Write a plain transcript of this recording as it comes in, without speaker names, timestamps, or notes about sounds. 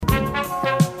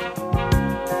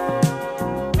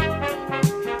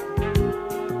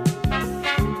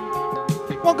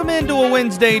into a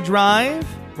Wednesday drive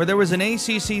where there was an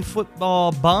ACC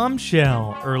football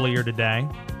bombshell earlier today.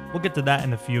 We'll get to that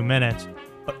in a few minutes.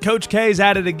 But Coach K's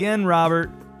at it again,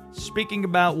 Robert, speaking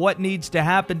about what needs to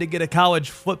happen to get a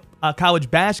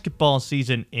college basketball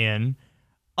season in.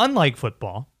 Unlike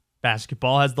football,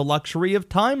 basketball has the luxury of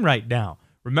time right now.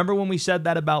 Remember when we said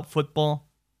that about football?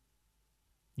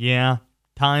 Yeah,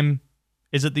 time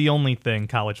isn't the only thing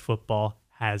college football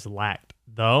has lacked,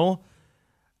 though.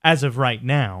 As of right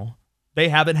now, they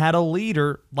haven't had a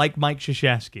leader like Mike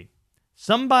Krzyzewski.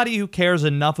 Somebody who cares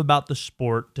enough about the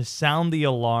sport to sound the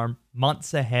alarm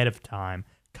months ahead of time.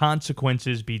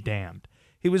 Consequences be damned.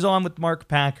 He was on with Mark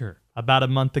Packer about a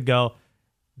month ago.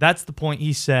 That's the point.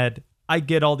 He said, I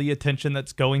get all the attention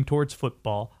that's going towards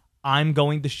football. I'm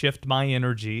going to shift my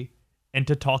energy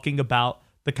into talking about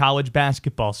the college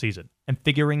basketball season and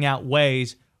figuring out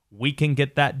ways we can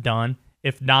get that done,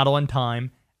 if not on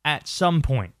time, at some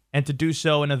point, and to do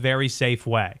so in a very safe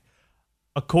way.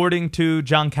 According to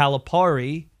John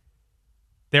Calipari,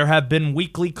 there have been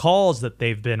weekly calls that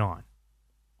they've been on.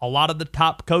 A lot of the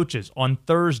top coaches on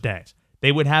Thursdays,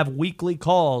 they would have weekly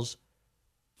calls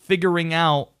figuring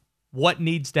out what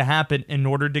needs to happen in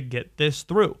order to get this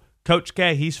through. Coach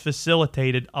K, he's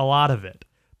facilitated a lot of it.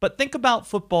 But think about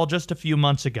football just a few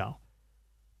months ago.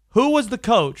 Who was the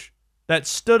coach that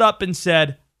stood up and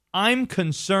said, I'm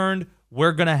concerned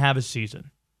we're going to have a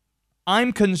season.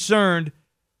 I'm concerned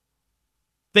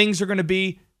things are going to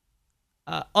be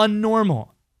unnormal.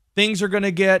 Things are going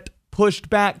to get pushed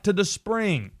back to the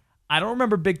spring. I don't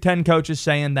remember Big Ten coaches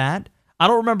saying that. I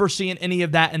don't remember seeing any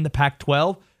of that in the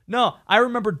Pac-12. No, I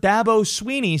remember Dabo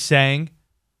Swinney saying,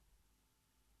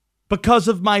 because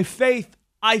of my faith,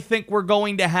 I think we're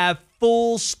going to have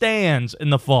full stands in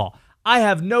the fall. I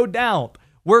have no doubt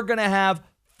we're going to have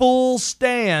full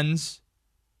stands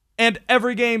and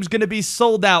every game's going to be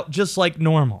sold out just like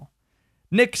normal.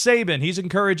 Nick Saban, he's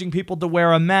encouraging people to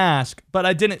wear a mask, but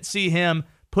I didn't see him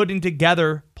putting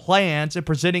together plans and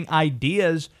presenting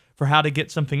ideas for how to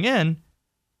get something in.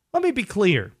 Let me be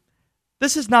clear.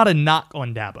 This is not a knock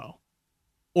on Dabo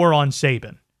or on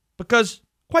Saban because,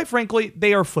 quite frankly,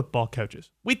 they are football coaches.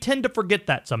 We tend to forget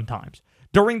that sometimes.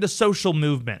 During the social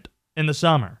movement in the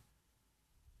summer,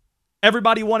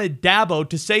 everybody wanted Dabo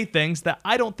to say things that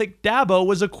I don't think Dabo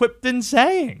was equipped in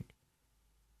saying.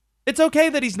 It's okay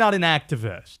that he's not an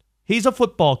activist. He's a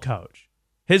football coach.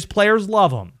 His players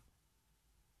love him.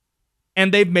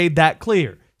 And they've made that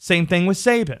clear. Same thing with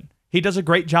Saban. He does a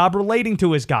great job relating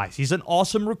to his guys. He's an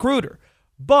awesome recruiter.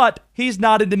 But he's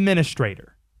not an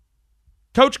administrator.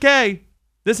 Coach K,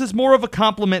 this is more of a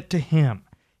compliment to him.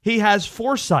 He has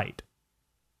foresight.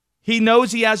 He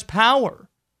knows he has power.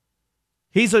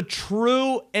 He's a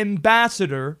true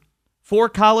ambassador for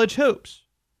college hoops.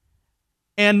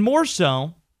 And more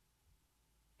so,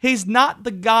 he's not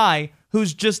the guy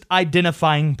who's just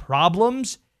identifying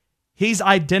problems. He's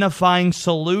identifying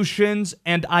solutions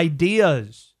and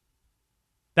ideas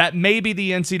that maybe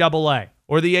the NCAA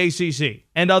or the ACC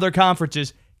and other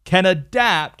conferences can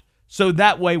adapt so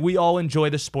that way we all enjoy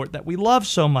the sport that we love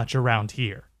so much around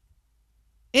here.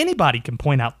 Anybody can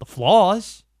point out the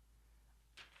flaws.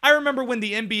 I remember when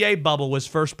the NBA bubble was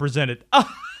first presented.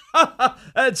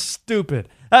 That's stupid.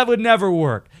 That would never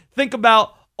work. Think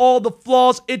about all the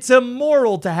flaws. It's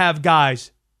immoral to have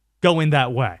guys going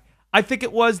that way. I think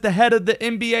it was the head of the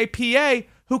NBA PA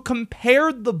who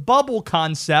compared the bubble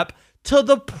concept to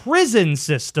the prison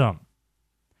system.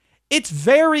 It's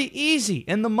very easy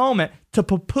in the moment to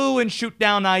poo-poo and shoot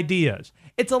down ideas.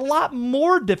 It's a lot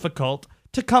more difficult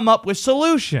to come up with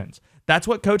solutions. That's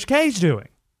what Coach K's doing.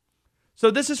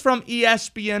 So this is from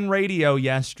ESPN Radio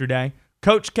yesterday.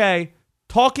 Coach K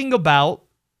talking about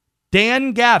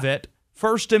Dan Gavitt,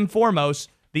 first and foremost,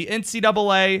 the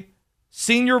NCAA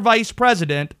senior vice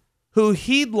president, who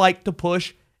he'd like to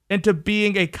push into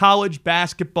being a college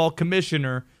basketball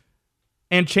commissioner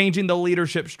and changing the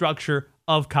leadership structure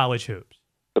of college hoops.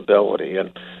 Ability.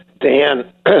 And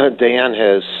Dan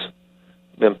has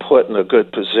been put in a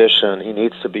good position. He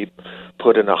needs to be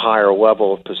put in a higher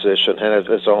level of position and have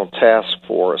his own task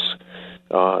force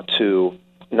to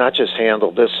not just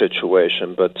handle this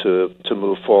situation, but to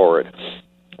move forward.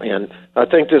 And I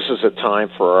think this is a time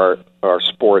for our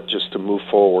sport just to move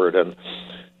forward and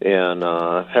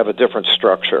have a different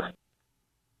structure.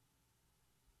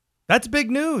 That's big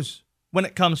news when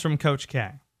it comes from Coach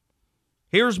K.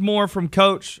 Here's more from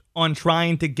Coach on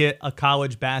trying to get a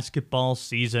college basketball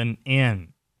season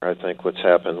in. I think what's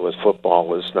happened with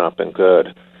football has not been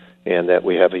good, and that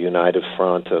we have a united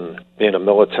front. And being a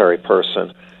military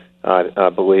person, I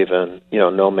believe in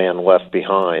no man left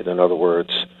behind. In other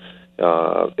words,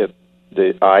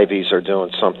 the Ivies are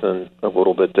doing something a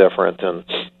little bit different than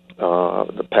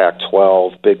the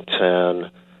Pac-12, Big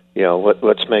Ten.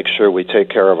 Let's make sure we take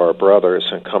care of our brothers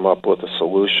and come up with a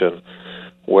solution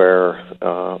where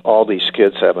all these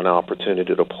kids have an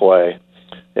opportunity to play,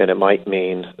 and it might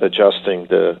mean adjusting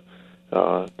the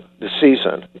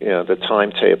season, the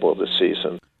timetable of the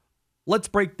season. Let's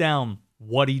break down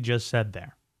what he just said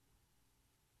there.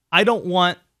 I don't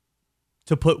want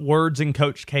to put words in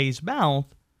Coach K's mouth,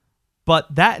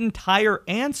 but that entire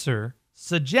answer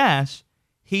suggests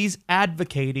he's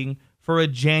advocating for a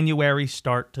January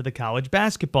start to the college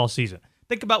basketball season.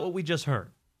 Think about what we just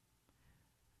heard.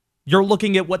 You're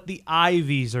looking at what the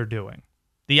Ivies are doing.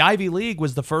 The Ivy League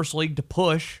was the first league to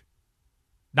push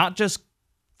not just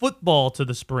football to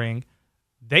the spring.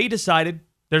 They decided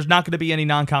there's not going to be any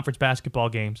non-conference basketball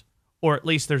games, or at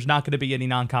least there's not going to be any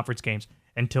non-conference games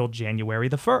until January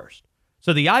the 1st.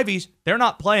 So the Ivies, they're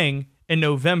not playing in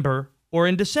November or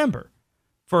in December.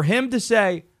 For him to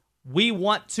say, we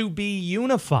want to be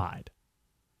unified,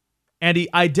 and he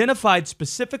identified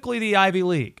specifically the Ivy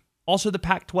League, also the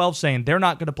Pac-12, saying they're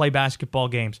not going to play basketball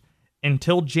games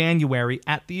until January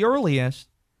at the earliest,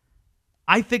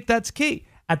 I think that's key.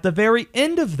 At the very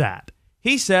end of that,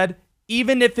 he said,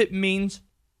 even if it means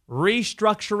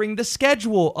restructuring the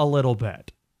schedule a little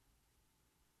bit.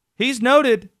 He's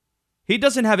noted he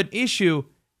doesn't have an issue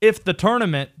if the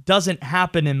tournament doesn't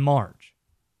happen in March.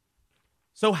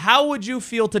 So how would you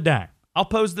feel today? I'll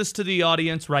pose this to the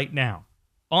audience right now.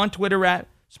 On Twitter at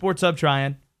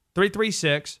SportsHubTryon,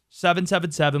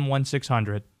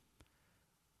 336-777-1600.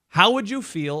 How would you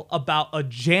feel about a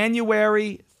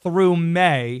January through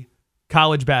May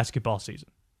college basketball season?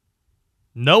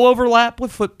 No overlap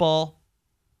with football.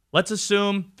 Let's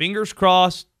assume, fingers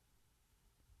crossed,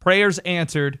 prayers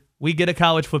answered, we get a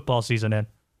college football season in.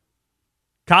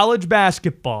 College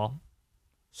basketball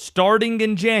starting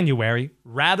in January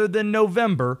rather than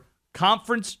November,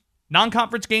 conference,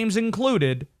 non-conference games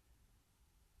included,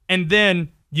 and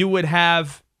then you would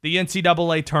have the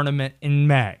NCAA tournament in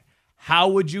May. How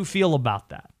would you feel about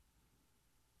that?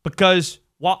 Because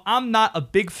while I'm not a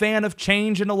big fan of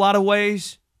change in a lot of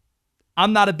ways,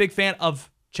 I'm not a big fan of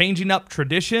changing up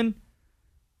tradition.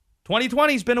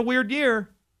 2020 has been a weird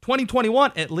year.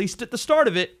 2021, at least at the start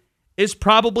of it, is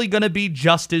probably going to be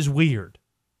just as weird.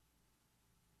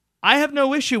 I have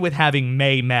no issue with having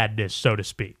May Madness, so to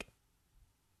speak.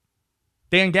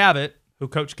 Dan Gavitt, who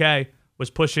Coach K was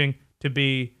pushing to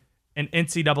be an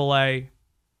NCAA,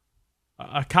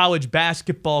 a college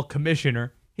basketball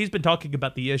commissioner, he's been talking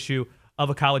about the issue of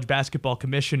a college basketball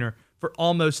commissioner for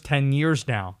almost 10 years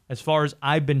now, as far as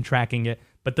I've been tracking it,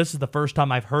 but this is the first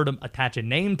time I've heard him attach a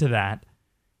name to that.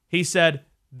 He said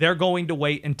they're going to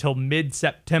wait until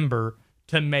mid-September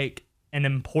to make an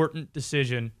important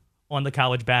decision on the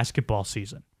college basketball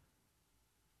season.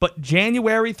 But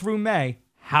January through May,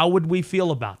 how would we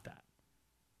feel about that?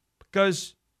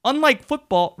 Because unlike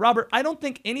football, Robert, I don't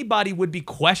think anybody would be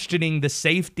questioning the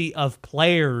safety of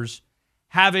players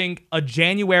having a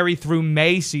January through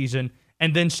May season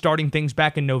and then starting things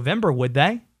back in November, would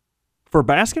they? For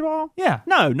basketball? Yeah.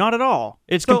 No, not at all.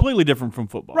 It's completely different from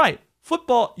football. Right.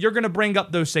 Football, you're going to bring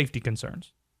up those safety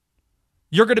concerns.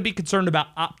 You're going to be concerned about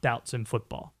opt-outs in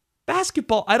football.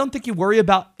 Basketball, I don't think you worry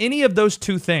about any of those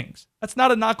two things. That's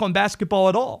not a knock on basketball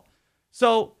at all.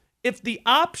 So if the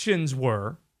options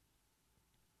were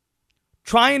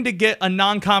trying to get a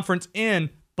non-conference in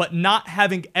but not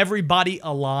having everybody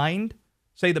aligned,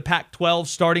 say the Pac-12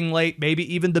 starting late,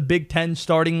 maybe even the Big Ten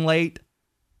starting late,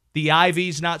 the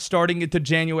Ivies not starting into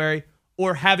January,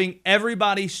 or having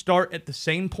everybody start at the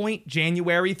same point,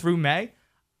 January through May,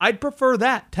 I'd prefer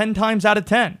that 10 times out of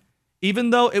 10.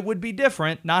 Even though it would be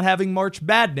different, not having March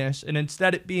Madness and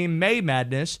instead it being May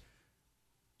Madness,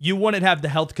 you wouldn't have the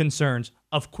health concerns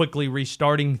of quickly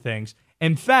restarting things.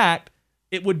 In fact,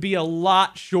 it would be a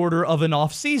lot shorter of an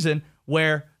off season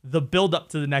where the build-up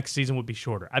to the next season would be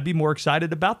shorter. I'd be more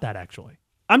excited about that, actually.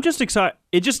 I'm just excited.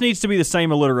 It just needs to be the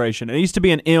same alliteration. It needs to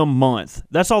be an M month.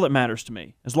 That's all that matters to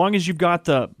me. As long as you've got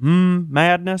the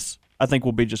madness, I think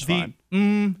we'll be just fine.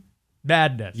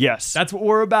 Madness. Yes. That's what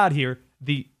we're about here.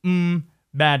 The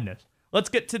madness. Let's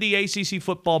get to the ACC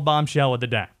football bombshell of the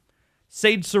day.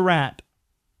 Sage Surratt,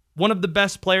 one of the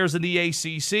best players in the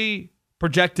ACC,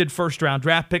 projected first-round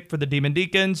draft pick for the Demon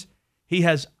Deacons. He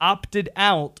has opted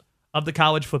out of the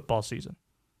college football season.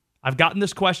 I've gotten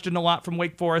this question a lot from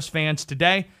Wake Forest fans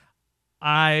today.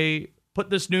 I put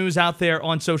this news out there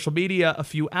on social media a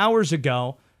few hours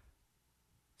ago.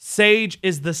 Sage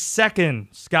is the second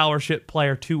scholarship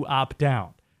player to opt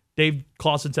out. Dave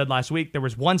Clawson said last week there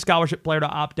was one scholarship player to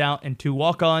opt out and two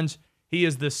walk-ons. He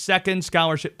is the second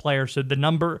scholarship player, so the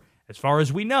number, as far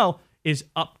as we know, is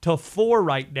up to 4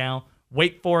 right now,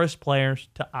 Wake Forest players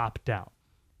to opt out.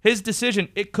 His decision,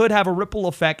 it could have a ripple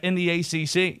effect in the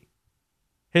ACC.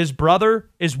 His brother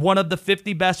is one of the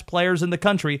 50 best players in the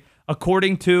country,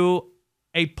 according to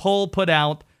a poll put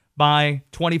out by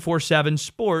 24/7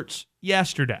 Sports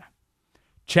yesterday.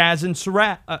 Chaz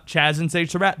and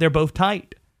Sage Surratt, they're both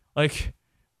tight. Like,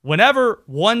 whenever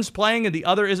one's playing and the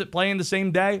other isn't playing the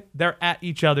same day, they're at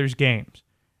each other's games.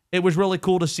 It was really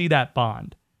cool to see that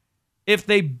bond. If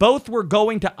they both were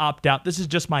going to opt out, this is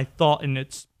just my thought and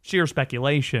it's sheer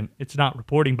speculation. It's not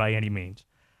reporting by any means.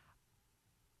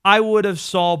 I would have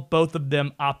saw both of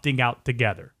them opting out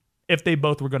together if they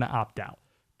both were going to opt out.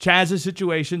 Chaz's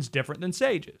situation's different than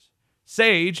Sage's.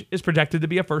 Sage is projected to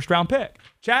be a first-round pick.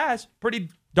 Chaz, pretty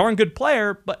darn good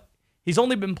player, but he's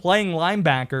only been playing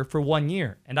linebacker for 1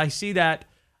 year. And I see that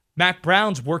Mac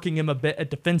Brown's working him a bit at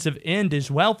defensive end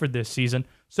as well for this season,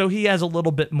 so he has a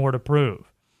little bit more to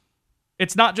prove.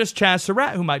 It's not just Chaz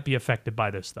Surratt who might be affected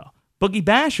by this, though. Boogie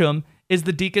Basham is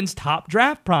the Deacons' top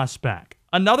draft prospect,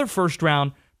 another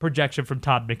first-round projection from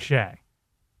Todd McShay.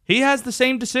 He has the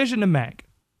same decision to make.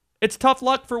 It's tough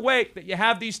luck for Wake that you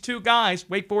have these two guys.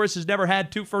 Wake Forest has never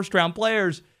had 2 first-round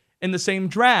players in the same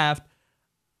draft,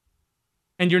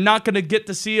 and you're not going to get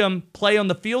to see them play on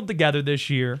the field together this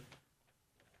year.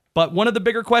 But one of the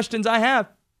bigger questions I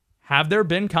have there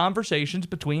been conversations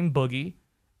between Boogie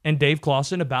and Dave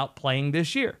Clawson about playing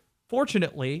this year?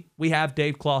 Fortunately, we have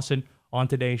Dave Clawson on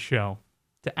today's show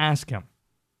to ask him.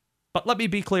 But let me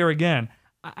be clear again.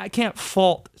 I can't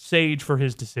fault Sage for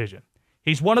his decision.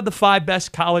 He's one of the 5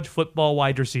 best college football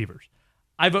wide receivers.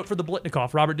 I vote for the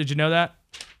Blitnikoff. Robert, did you know that?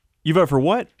 You vote for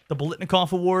what? The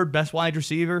Blitnikoff Award, best wide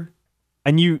receiver.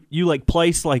 And you like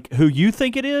place like who you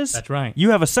think it is? That's right. You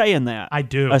have a say in that. I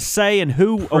do. A say in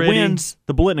who wins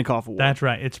the Blitnikoff Award. That's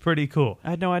right. It's pretty cool.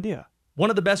 I had no idea. One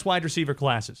of the best wide receiver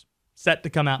classes set to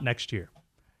come out next year.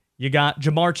 You got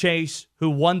Jamar Chase,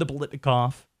 who won the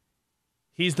Blitnikoff.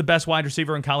 He's the best wide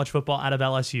receiver in college football out of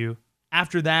LSU.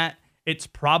 After that, it's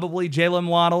probably Jalen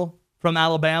Waddle from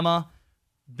Alabama.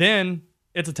 Then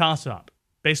it's a toss-up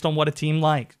based on what a team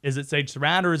likes. Is it Sage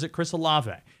Surratt or is it Chris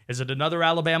Olave? Is it another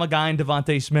Alabama guy in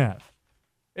Devontae Smith?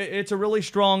 It's a really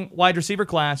strong wide receiver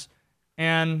class,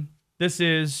 and this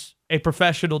is a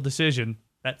professional decision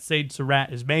that Sage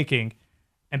Surratt is making.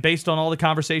 And based on all the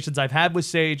conversations I've had with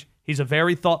Sage, he's a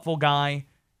very thoughtful guy.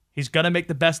 He's going to make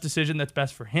the best decision that's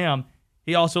best for him.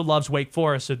 He also loves Wake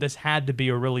Forest, so this had to be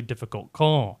a really difficult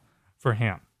call for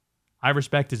him. I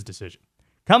respect his decision.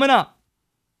 Coming up,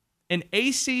 an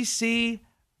ACC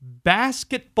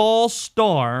basketball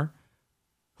star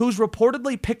who's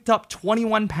reportedly picked up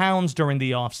 21 pounds during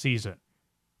the offseason.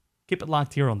 Keep it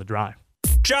locked here on The Drive.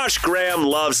 Josh Graham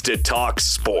loves to talk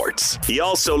sports. He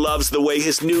also loves the way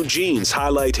his new jeans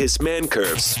highlight his man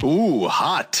curves. Ooh,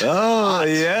 hot. Oh, hot.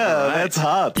 Yeah, right. That's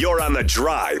hot. You're on The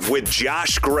Drive with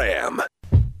Josh Graham.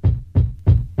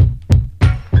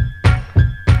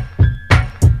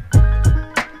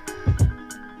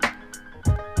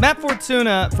 Matt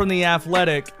Fortuna from The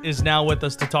Athletic is now with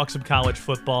us to talk some college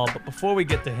football. But before we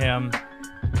get to him,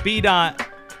 BDaht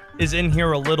is in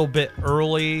here a little bit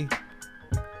early.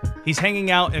 He's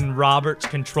hanging out in Robert's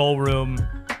control room,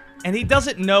 and he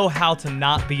doesn't know how to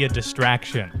not be a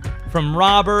distraction. From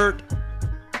Robert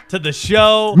to the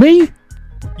show. Me?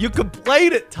 You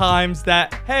complained at times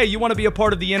that, hey, you want to be a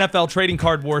part of the NFL Trading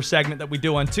Card War segment that we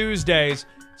do on Tuesdays.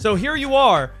 So here you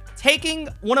are, taking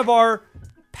one of our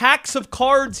packs of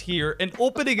cards here and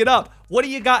opening it up. What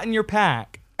do you got in your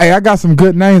pack? Hey, I got some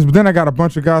good names, but then I got a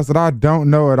bunch of guys that I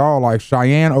don't know at all, like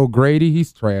Cheyenne O'Grady.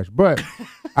 He's trash. But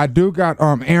I do got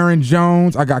Aaron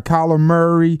Jones. I got Kyler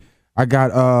Murray. I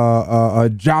got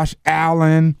Josh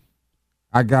Allen.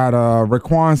 I got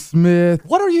Raquan Smith.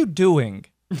 What are you doing?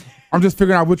 I'm just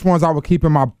figuring out which ones I would keep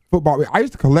in my football. I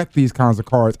used to collect these kinds of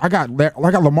cards. I got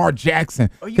Lamar Jackson.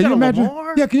 Oh, you can got you imagine?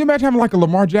 Lamar? Yeah, can you imagine having like a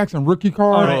Lamar Jackson rookie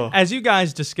card? All right, as you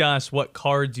guys discuss what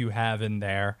cards you have in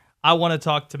there, I want to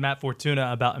talk to Matt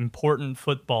Fortuna about important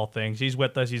football things. He's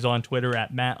with us. He's on Twitter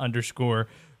at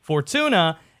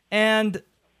Matt_Fortuna. And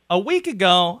a week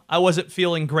ago, I wasn't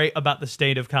feeling great about the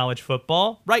state of college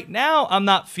football. Right now, I'm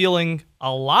not feeling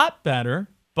a lot better,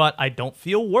 but I don't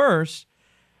feel worse.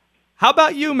 How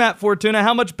about you, Matt Fortuna?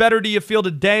 How much better do you feel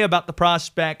today about the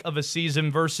prospect of a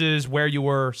season versus where you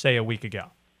were, say, a week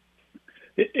ago?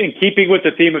 In keeping with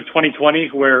the theme of 2020,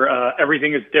 where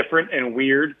everything is different and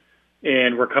weird,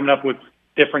 and we're coming up with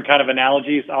different kind of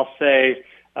analogies, I'll say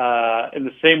in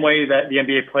the same way that the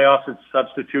NBA playoffs is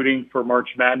substituting for March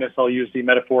Madness, I'll use the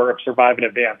metaphor of survive and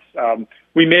advance.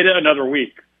 We made it another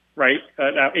week. right?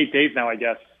 Now 8 days now, I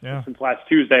guess, Yeah. since last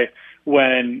Tuesday,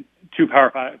 when 2 Power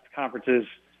 5 conferences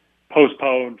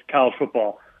postponed college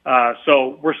football.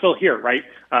 So we're still here, right?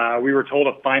 We were told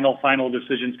a final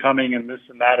decision's coming and this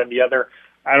and that and the other.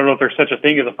 I don't know if there's such a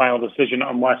thing as a final decision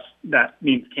unless that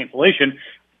means cancellation,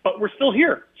 but we're still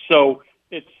here. So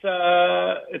it's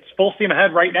full steam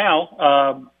ahead right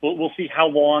now. We'll see how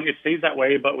long it stays that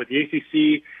way. But with the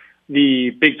ACC, the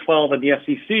Big 12, and the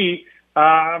SEC,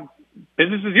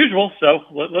 business as usual. So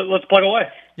let's plug away.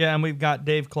 Yeah, and we've got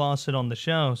Dave Clawson on the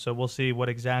show, so we'll see what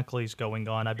exactly is going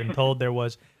on. I've been told there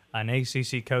was an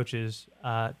ACC coaches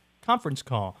conference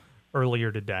call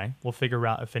earlier today. We'll figure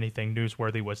out if anything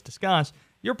newsworthy was discussed.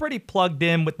 You're pretty plugged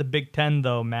in with the Big Ten,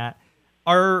 though, Matt.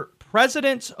 Are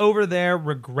presidents over there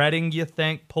regretting, you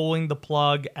think, pulling the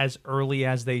plug as early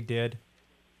as they did?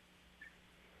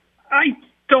 I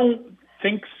don't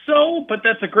think so, but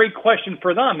that's a great question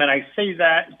for them. And I say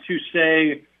that to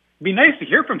say it'd be nice to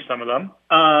hear from some of them.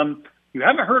 You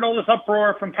haven't heard all this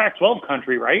uproar from Pac-12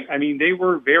 country, right? I mean, they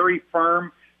were very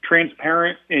firm,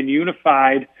 transparent, and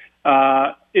unified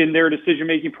in their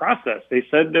decision-making process. They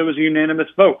said there was a unanimous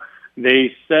vote.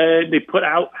 They said they put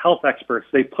out health experts.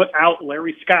 They put out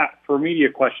Larry Scott for media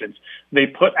questions. They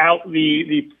put out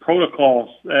the protocols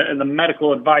and the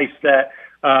medical advice that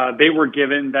they were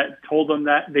given that told them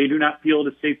that they do not feel it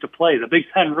is safe to play. The Big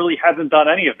Ten really hasn't done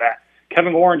any of that.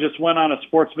 Kevin Warren just went on a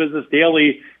Sports Business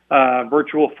Daily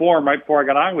virtual forum right before I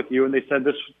got on with you, and they said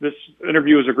this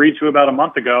interview was agreed to about a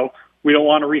month ago. We don't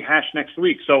want to rehash next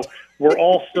week. So we're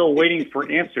all still waiting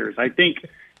for answers. I think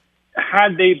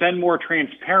had they been more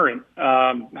transparent,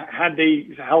 had they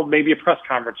held maybe a press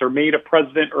conference or made a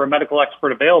president or a medical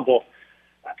expert available,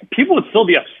 people would still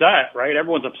be upset, right?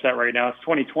 Everyone's upset right now. It's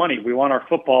 2020. We want our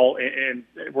football, and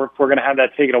if we're going to have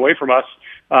that taken away from us,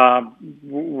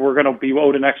 we're going to be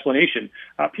owed an explanation.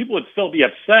 People would still be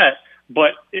upset,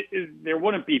 but there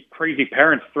wouldn't be crazy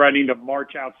parents threatening to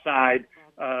march outside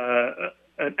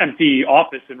an empty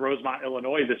office in Rosemont,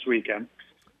 Illinois this weekend.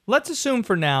 Let's assume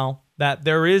for now that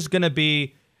there is going to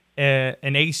be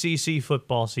an ACC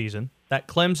football season, that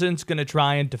Clemson's going to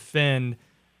try and defend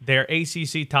their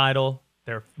ACC title,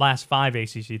 their last 5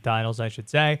 ACC titles, I should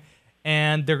say,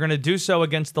 and they're going to do so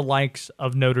against the likes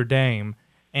of Notre Dame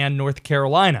and North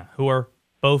Carolina, who are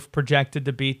both projected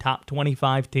to be top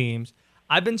 25 teams.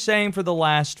 I've been saying for the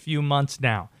last few months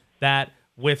now that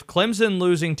with Clemson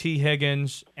losing T.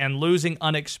 Higgins and losing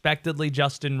unexpectedly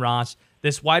Justin Ross,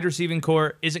 this wide receiving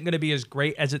core isn't going to be as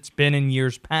great as it's been in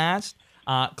years past.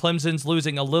 Clemson's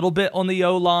losing a little bit on the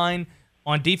O-line.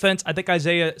 On defense, I think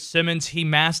Isaiah Simmons, he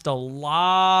masked a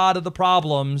lot of the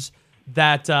problems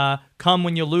that come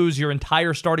when you lose your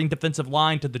entire starting defensive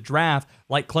line to the draft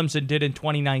like Clemson did in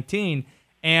 2019.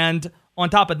 And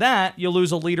on top of that, you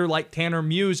lose a leader like Tanner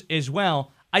Muse as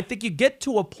well. I think you get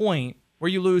to a point where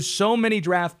you lose so many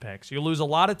draft picks, you lose a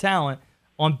lot of talent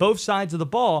on both sides of the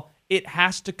ball, it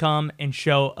has to come and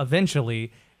show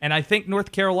eventually. And I think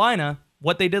North Carolina,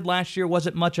 what they did last year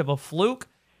wasn't much of a fluke.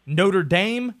 Notre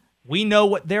Dame, we know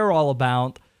what they're all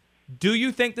about. Do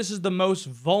you think this is the most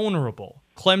vulnerable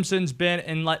Clemson's been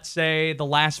in, let's say, the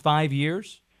last 5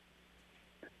 years?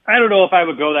 I don't know if I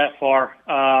would go that far.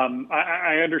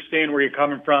 I understand where you're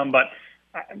coming from, but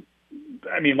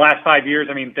I mean, last 5 years,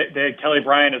 I mean, they had Kelly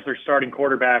Bryant as their starting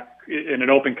quarterback in an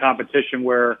open competition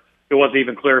where it wasn't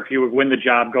even clear if he would win the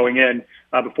job going in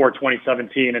before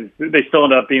 2017, and they still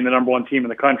ended up being the number 1 team in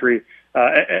the country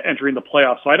entering the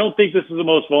playoffs. So I don't think this is the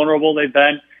most vulnerable they've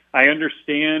been. I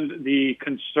understand the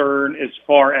concern as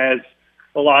far as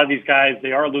a lot of these guys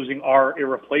they are losing are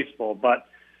irreplaceable, but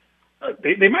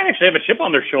they might actually have a chip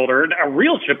on their shoulder, a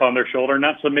real chip on their shoulder,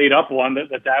 not some made-up one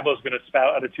that Dabo's going to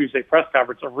spout at a Tuesday press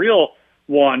conference, a real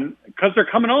one, because they're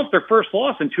coming off their first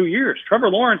loss in 2 years. Trevor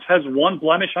Lawrence has one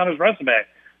blemish on his resume.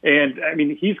 And, I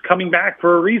mean, he's coming back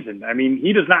for a reason. I mean,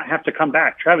 he does not have to come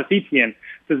back. Travis Etienne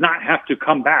does not have to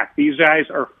come back. These guys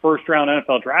are first-round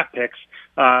NFL draft picks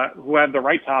who have the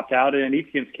right to opt out, and in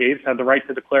Etienne's case, had the right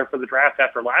to declare for the draft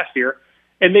after last year.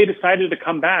 And they decided to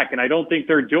come back, and I don't think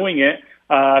they're doing it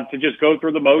to just go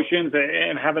through the motions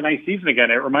and have a nice season again.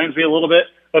 It reminds me a little bit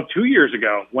of 2 years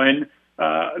ago when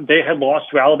they had lost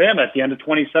to Alabama at the end of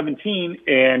 2017,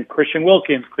 and Christian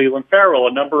Wilkins, Cleveland Farrell,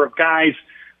 a number of guys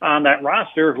on that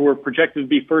roster who were projected to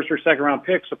be first or second round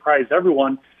picks, surprised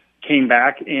everyone, came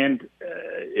back, and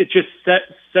it just set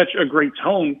such a great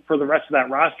tone for the rest of that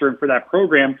roster and for that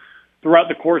program throughout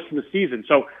the course of the season.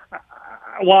 So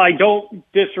while I don't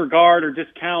disregard or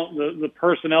discount the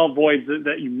personnel voids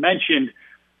that you mentioned,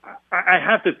 I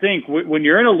have to think when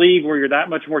you're in a league where you're that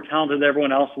much more talented than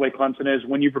everyone else, the way Clemson is,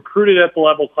 when you've recruited at the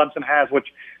level Clemson has, which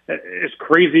is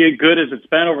crazy good as it's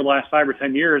been over the last 5 or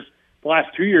 10 years, the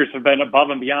last 2 years have been above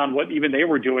and beyond what even they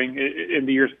were doing in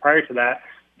the years prior to that.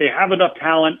 They have enough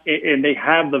talent and they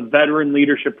have the veteran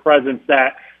leadership presence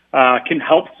that can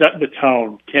help set the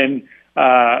tone, can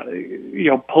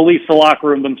police the locker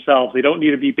room themselves. They don't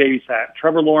need to be babysat.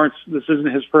 Trevor Lawrence, this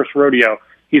isn't his first rodeo.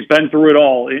 He's been through it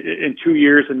all in 2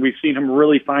 years, and we've seen him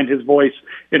really find his voice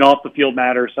in off-the-field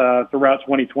matters throughout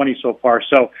 2020 so far.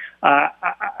 So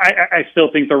I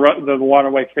still think the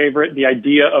waterway favorite. The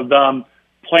idea of them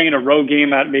playing a road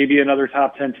game at maybe another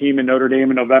top 10 team in Notre Dame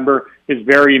in November is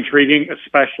very intriguing,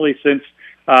 especially since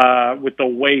with the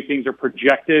way things are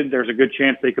projected, there's a good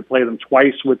chance they could play them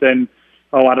twice within,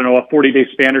 a 40-day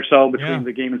span or so between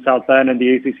the game in South Bend and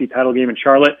the ACC title game in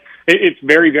Charlotte. It's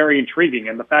very, very intriguing.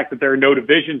 And the fact that there are no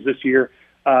divisions this year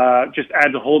just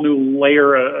adds a whole new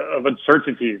layer of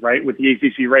uncertainty, right, with the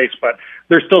ACC race. But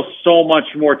there's still so much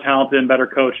more talented and better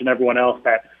coach than everyone else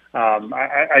that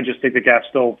I just think the gap's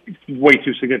still way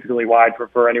too significantly wide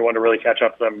for anyone to really catch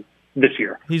up to them this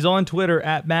year. He's on Twitter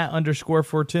at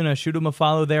Matt_Fortuna. Shoot him a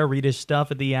follow there. Read his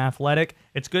stuff at The Athletic.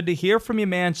 It's good to hear from you,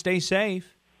 man. Stay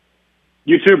safe.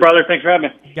 You too, brother. Thanks for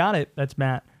having me. Got it. That's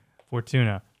Matt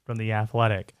Fortuna from The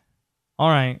Athletic. All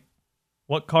right.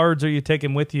 What cards are you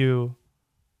taking with you,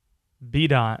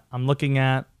 BDaht? I'm looking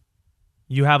at,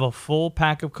 you have a full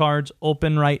pack of cards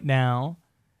open right now,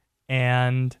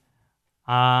 and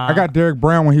I got Derek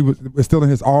Brown when he was still in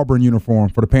his Auburn uniform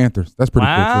for the Panthers. That's pretty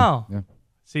cool, too. Yeah.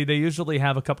 See, they usually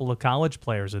have a couple of college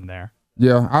players in there.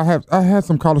 Yeah, I had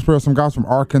some college players, some guys from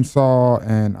Arkansas,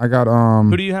 and I got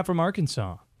Who do you have from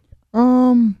Arkansas?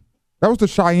 That was the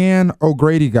Cheyenne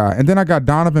O'Grady guy, and then I got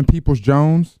Donovan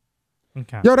Peoples-Jones.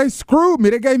 Okay. Yo, they screwed me.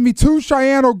 They gave me 2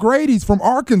 Cheyenne O'Grady's from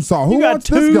Arkansas. Who wants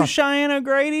this guy? You got 2 Cheyenne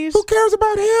O'Grady's? Who cares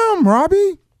about him,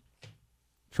 Robbie?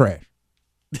 Trash.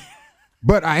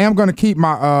 But I am gonna keep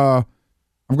my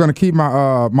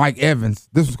Mike Evans.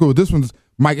 This was cool. This one's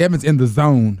Mike Evans in the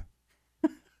zone.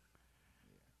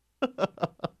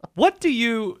 What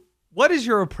is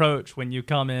your approach when you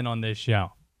come in on this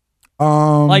show?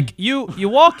 Like you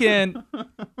walk in,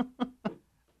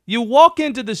 you walk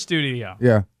into the studio.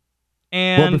 Yeah.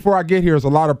 And well, before I get here, there's a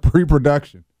lot of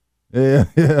pre-production. Yeah,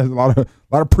 a lot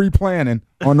of pre-planning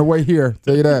on the way here.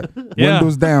 Tell you that. Yeah.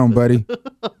 Windows down, buddy.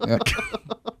 Yeah.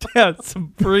 Yeah,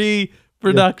 some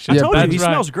pre-production. I told you, That's he right.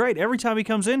 smells great every time he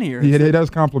comes in here. Yeah, he does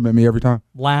compliment me every time.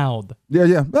 Loud.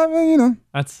 Yeah. Well,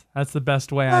 That's the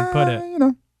best way I'd put it.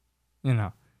 You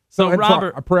know. So and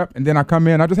Robert, I prep, and then I come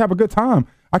in. I just have a good time.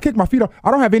 I kick my feet up.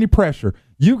 I don't have any pressure.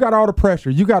 You got all the pressure.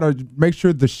 You got to make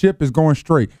sure the ship is going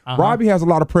straight. Robbie has a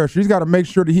lot of pressure. He's got to make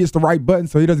sure that he hits the right button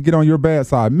so he doesn't get on your bad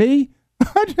side. Me,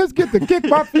 I just get to kick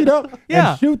my feet up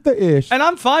and shoot the ish. and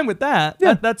I'm fine with that.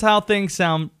 Yeah. That's how things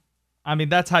sound. I mean,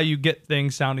 that's how you get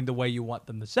things sounding the way you want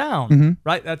them to sound,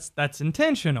 right? That's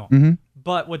intentional.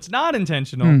 But what's not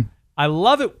intentional, I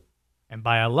love it, and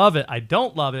by I love it, I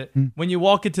don't love it, when you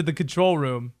walk into the control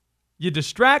room, you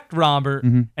distract Robert,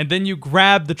 and then you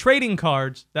grab the trading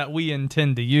cards that we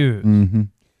intend to use.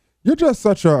 You're just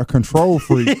such a control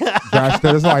freak, Josh,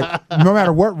 that it's like no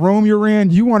matter what room you're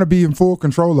in, you want to be in full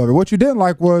control of it. What you didn't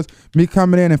like was me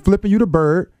coming in and flipping you the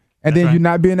bird, and then you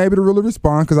not being able to really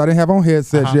respond because I didn't have on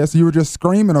headsets yet, so you were just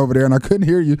screaming over there, and I couldn't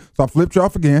hear you, so I flipped you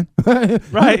off again.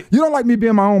 Right. You don't like me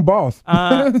being my own boss.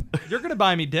 You're going to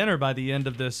buy me dinner by the end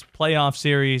of this playoff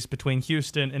series between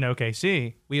Houston and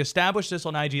OKC. We established this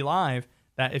on IG Live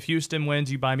that if Houston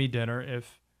wins, you buy me dinner.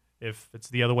 If it's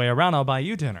the other way around, I'll buy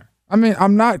you dinner. I mean,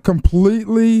 I'm not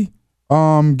completely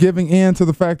giving in to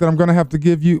the fact that I'm going to have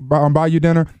to buy you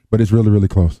dinner, but it's really, really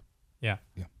close. Yeah.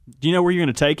 Do you know where you're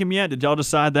going to take him yet? Did y'all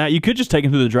decide that? You could just take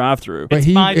him through the drive-thru. It's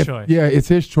my choice. Yeah, it's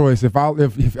his choice. If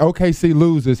OKC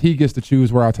loses, he gets to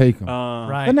choose where I take him.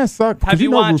 Right. Doesn't that suck? Have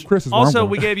you watched? Chris is Also,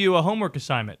 we gave you a homework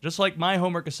assignment. Just like my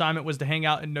homework assignment was to hang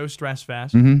out in No Stress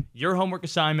Fest, your homework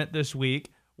assignment this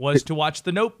week was to watch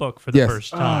The Notebook for the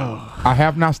first time. I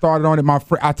have not started on it.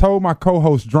 I told my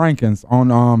co-host Drankins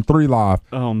on 3 Live.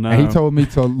 Oh, no. And he told me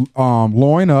to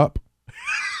loin up.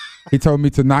 He told me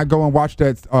to not go and watch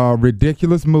that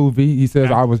ridiculous movie. He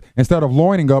says I was, instead of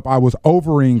loining up, I was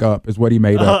overing up is what he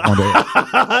made up on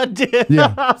there.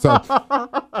 Yeah. So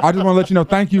I just want to let you know,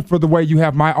 thank you for the way you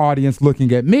have my audience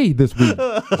looking at me this week,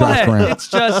 Josh Graham. It's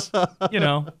just,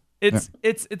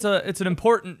 it's an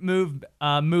important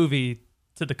movie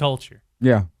to the culture.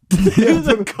 Yeah. To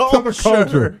the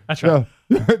culture. That's right.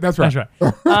 Yeah. That's right.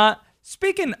 That's right.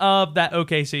 Speaking of that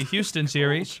OKC Houston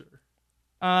series,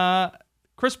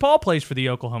 Chris Paul plays for the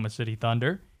Oklahoma City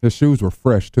Thunder. His shoes were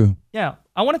fresh, too. Yeah.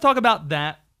 I want to talk about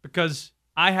that because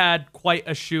I had quite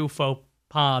a shoe faux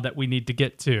pas that we need to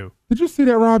get to. Did you see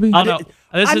that, Robbie? Oh, no.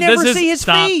 I never see his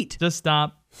feet. Just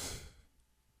stop.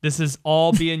 This is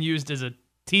all being used as a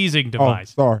teasing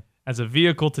device. Oh, sorry. As a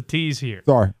vehicle to tease here.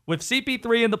 Sorry. With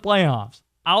CP3 in the playoffs,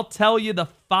 I'll tell you the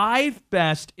 5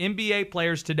 best NBA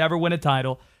players to never win a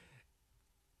title.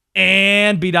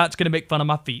 And BDaht's going to make fun of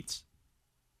my feet.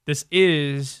 This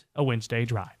is a Wednesday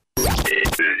drive.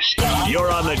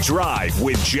 You're on the drive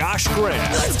with Josh Graham.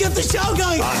 Let's get the show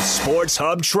going on Sports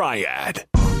Hub Triad.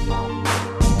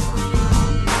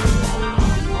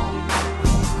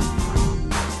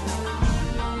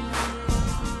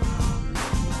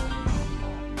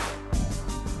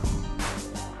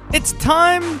 It's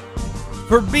time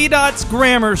for BDaht's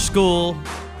Grammar School,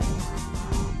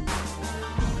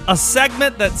 a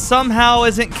segment that somehow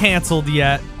isn't canceled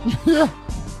yet. Yeah.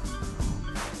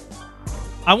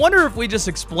 I wonder if we just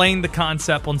explain the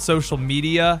concept on social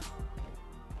media,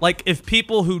 like if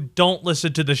people who don't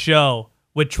listen to the show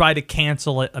would try to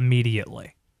cancel it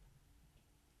immediately.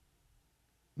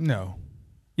 No.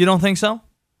 You don't think so?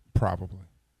 Probably.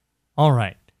 All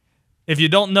right. If you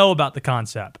don't know about the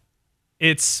concept,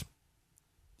 it's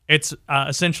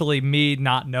essentially me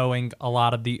not knowing a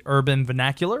lot of the urban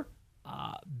vernacular.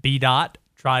 BDaht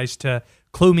tries to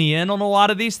clue me in on a lot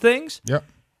of these things. Yep.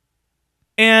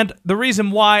 And the reason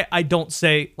why I don't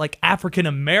say like African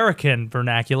American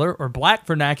vernacular or black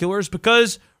vernacular is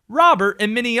because Robert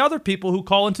and many other people who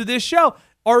call into this show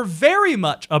are very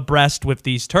much abreast with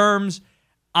these terms.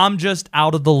 I'm just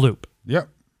out of the loop. Yep.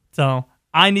 So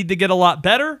I need to get a lot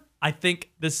better. I think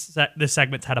this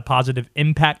segment's had a positive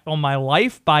impact on my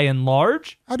life by and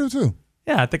large. I do too.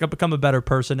 Yeah, I think I've become a better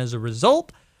person as a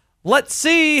result. Let's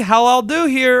see how I'll do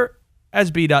here as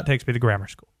BDaht takes me to grammar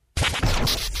school.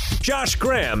 Josh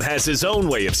Graham has his own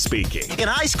way of speaking. In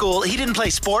high school, he didn't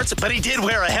play sports, but he did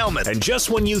wear a helmet. And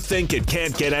just when you think it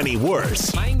can't get any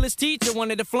worse, my English teacher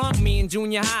wanted to flunk me in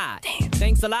junior high. Damn.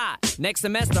 Thanks a lot. Next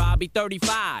semester, I'll be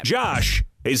 35. Josh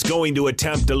is going to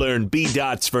attempt to learn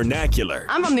BDaht's vernacular.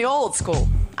 I'm from the old school.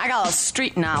 I got a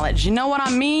street knowledge. You know what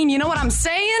I mean? You know what I'm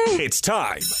saying? It's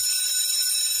time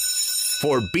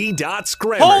for BDaht's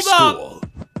Grammar School. Hold up!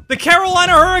 The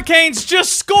Carolina Hurricanes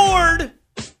just scored!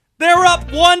 They're up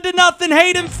 1-0.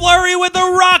 Hayden Fleury with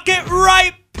a rocket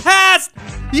right past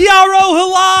Yaro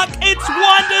Halak. It's 1-0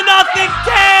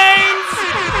 Canes!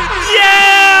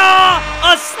 Yeah!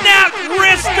 A snap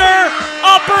wrister,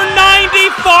 upper 90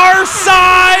 far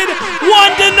side.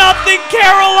 1-0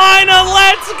 Carolina.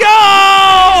 Let's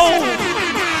go!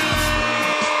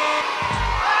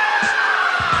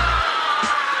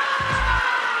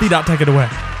 BDaht, take it away.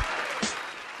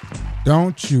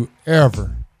 Don't you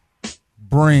ever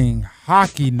bring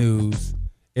hockey news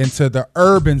into the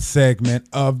urban segment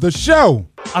of the show.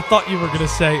 I thought you were going to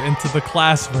say into the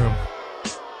classroom.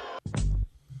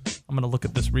 I'm going to look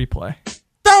at this replay.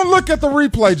 Don't look at the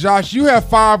replay, Josh. You have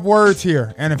 5 words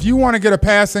here. And if you want to get a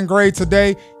passing grade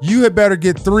today, you had better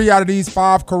get 3 out of these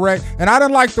 5 correct. And I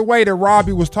didn't like the way that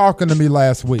Robbie was talking to me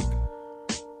last week.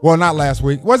 Well, not last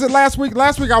week. Was it last week?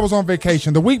 Last week I was on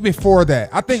vacation. The week before that,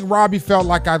 I think Robbie felt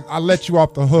like I let you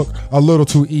off the hook a little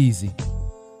too easy.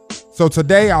 So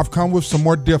today I've come with some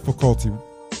more difficulty.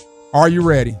 Are you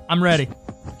ready? I'm ready.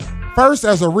 First,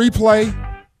 as a replay,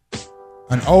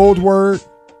 an old word.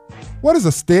 What is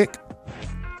a stick?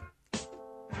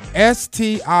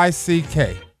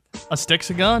 S-T-I-C-K. A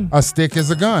stick's a gun. A stick is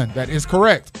a gun. That is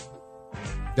correct.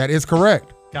 That is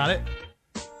correct. Got it.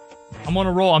 I'm on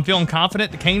a roll. I'm feeling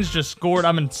confident. The Canes just scored.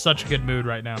 I'm in such a good mood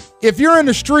right now. If you're in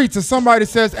the streets and somebody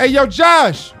says, hey, yo,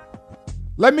 Josh,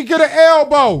 let me get an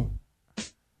elbow.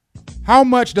 How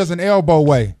much does an elbow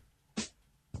weigh? I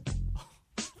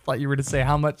thought you were to say,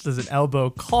 how much does an elbow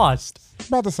cost?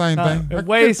 About the same thing. It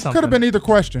weighs something. Could have been either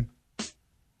question.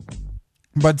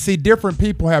 But see, different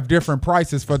people have different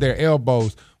prices for their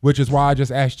elbows, which is why I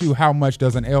just asked you, how much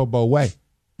does an elbow weigh?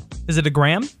 Is it a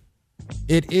gram?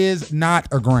 It is not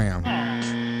a gram.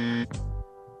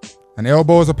 An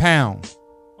elbow is a pound.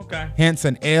 Okay. Hence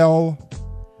an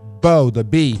elbow, the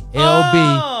B,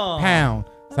 LB, pound.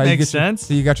 That makes sense.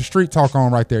 So you got your street talk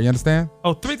on right there. You understand?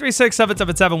 Oh,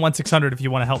 336-777-1600 if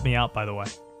you want to help me out, by the way.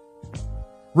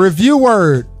 Review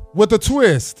word with a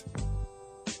twist.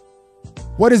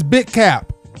 What is big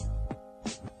cap?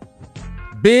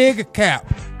 Big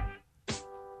cap.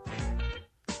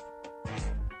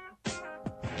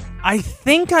 I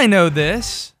think I know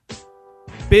this.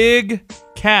 Big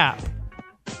cap.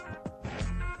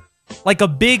 Like a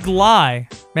big lie.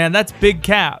 Man, that's big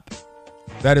cap.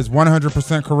 That is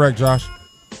 100% correct, Josh.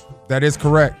 That is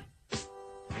correct.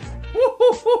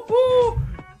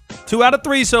 2 out of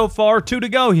 3 so far. 2 to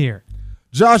go here.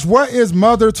 Josh, what is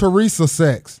Mother Teresa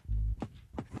sex?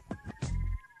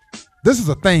 This is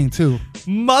a thing, too.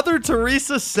 Mother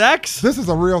Teresa sex? This is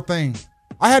a real thing.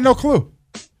 I had no clue.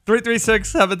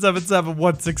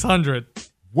 336-777-1600.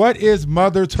 What is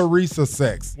Mother Teresa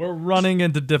sex? We're running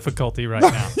into difficulty right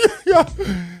now.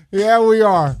 Yeah, we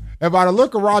are. And by the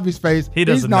look of Robbie's face,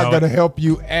 he's not going to help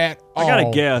you at all. I got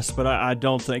to guess, but I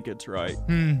don't think it's right.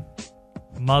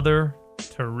 Mother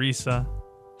Teresa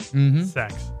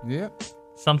sex. Yeah.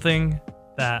 Something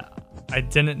that I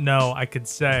didn't know I could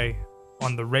say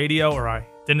on the radio, or I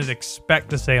didn't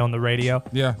expect to say on the radio.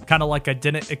 Yeah. Kind of like I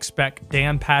didn't expect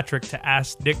Dan Patrick to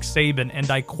ask Nick Saban, and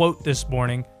I quote this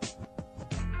morning,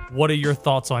 "What are your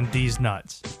thoughts on D's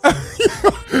nuts?"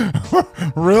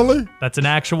 Really? That's an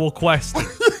actual question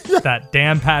that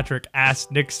Dan Patrick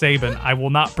asked Nick Saban. I will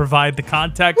not provide the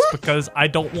context because I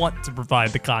don't want to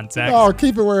provide the context. Oh,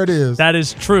 keep it where it is. That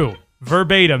is true.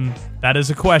 Verbatim, that is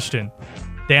a question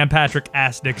Dan Patrick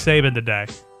asked Nick Saban today.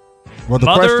 Well, the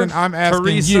Mother question I'm asking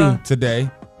Teresa you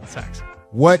today, sex.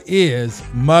 What is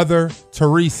Mother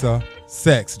Teresa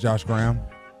sex, Josh Graham?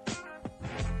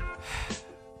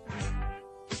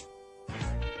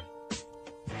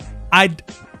 I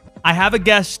have a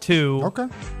guess too. Okay.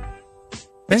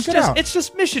 Think it out. It's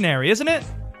just missionary, isn't it?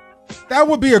 That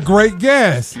would be a great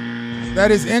guess.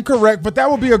 That is incorrect, but that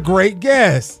would be a great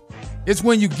guess. It's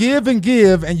when you give and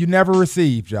you never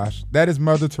receive, Josh. That is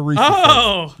Mother Teresa.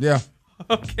 Oh. sex. Yeah.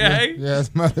 Okay. Yeah,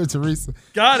 it's Mother Teresa.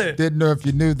 Got it. Didn't know if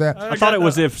you knew that. I thought it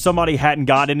was if somebody hadn't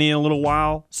got any in a little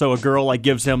while, so a girl like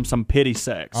gives him some pity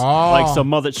sex. Oh. Like some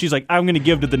mother, she's like, I'm going to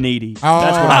give to the needy. That's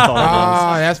what I thought it was.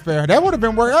 Oh, that's fair. That would have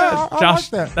been worth. I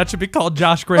Josh, like that. should be called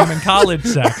Josh Graham in college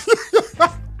sex.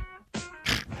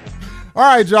 All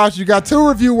right, Josh, you got 2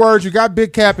 review words. You got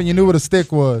Big Cap, and you knew what a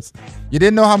stick was. You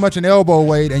didn't know how much an elbow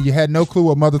weighed, and you had no clue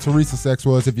what Mother Teresa sex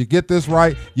was. If you get this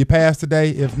right, you pass today.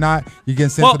 If not, you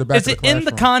get sent to the back of the classroom. Is it in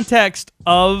the context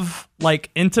of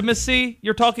like intimacy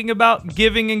you're talking about,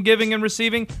 giving and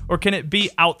receiving, or can it be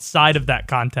outside of that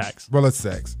context? Well, it's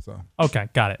sex. So okay,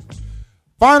 got it.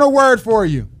 Final word for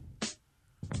you.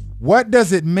 What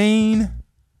does it mean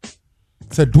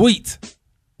to dweet?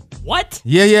 What?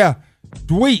 Yeah.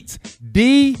 Dweet.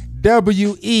 D-W-E-E-T.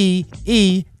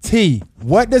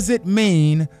 What does it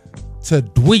mean to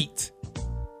dweet?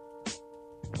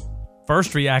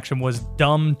 First reaction was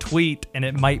dumb tweet, and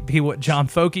it might be what John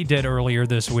Foky did earlier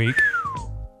this week.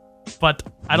 But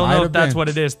I don't know if that's what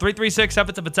it is.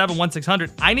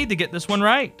 336-777-1600. I need to get this one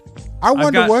right. I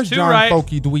wonder what's John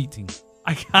Foky dweeting.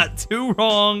 I got 2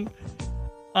 wrong.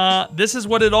 This is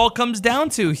what it all comes down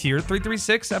to here.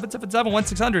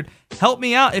 336-777-1600. Help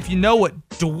me out if you know what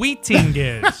dweeting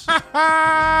is.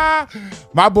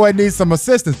 My boy needs some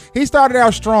assistance. He started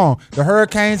out strong. The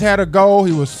Hurricanes had a goal.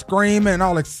 He was screaming and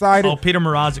all excited. Oh, Peter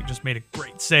Mrazek just made a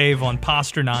great save on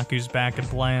Pasternak, who's back and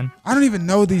playing. I don't even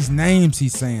know these names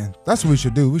he's saying. That's what we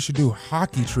should do. We should do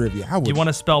hockey trivia. You want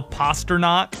to spell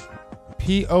Pasternak?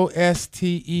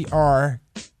 Posterknoch.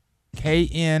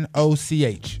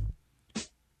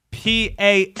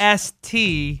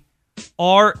 Pastrnak.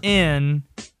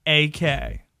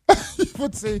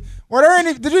 Let's see. Were there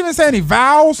any? Did you even say any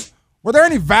vowels? Were there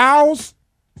any vowels?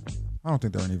 I don't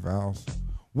think there are any vowels.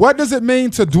 What does it mean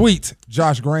to dweet,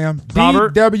 Josh Graham?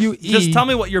 Robert, D-W-E-E-T. just tell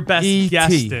me what your best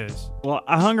guess is. Well,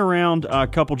 I hung around a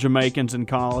couple Jamaicans in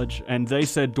college, and they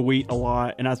said dweet a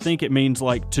lot, and I think it means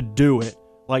like to do it.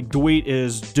 Like dweet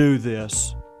is do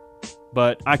this,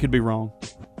 but I could be wrong.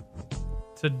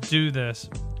 To do this.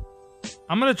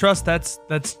 I'm going to trust that's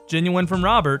genuine from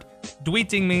Robert.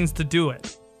 Dweeting means to do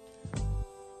it.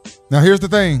 Now, here's the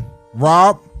thing,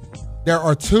 Rob. There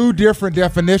are 2 different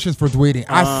definitions for dweeting.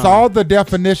 I saw the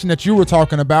definition that you were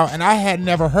talking about, and I had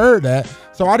never heard that,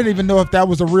 so I didn't even know if that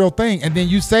was a real thing. And then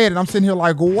you say it, and I'm sitting here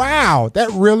like, wow,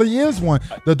 that really is one.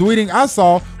 The dweeting I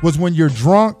saw was when you're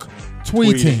drunk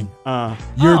tweeting.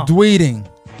 You're dweeting.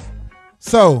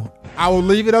 So I will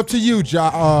leave it up to you,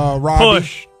 Robbie.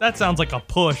 Push. That sounds like a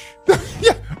push.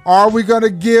 Yeah. Are we going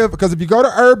to give, because if you go to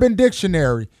Urban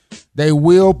Dictionary, they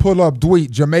will pull up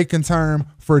dweet, Jamaican term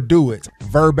for do it,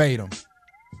 verbatim.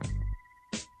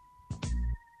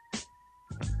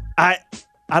 I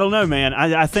don't know, man.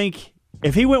 I think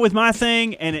if he went with my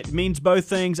thing and it means both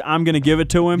things, I'm going to give it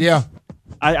to him. Yeah.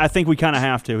 I think we kind of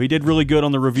have to. He did really good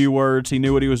on the review words. He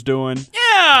knew what he was doing.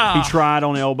 Yeah. He tried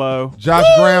on elbow. Josh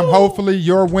Graham, hopefully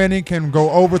your winning can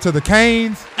go over to the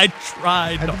Canes. I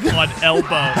tried on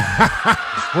elbow.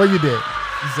 Well, you did.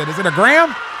 You said, is it a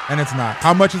gram? And it's not.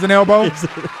 How much is an elbow?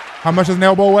 How much does an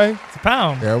elbow weigh? It's a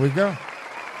pound. There we go.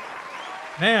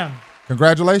 Man.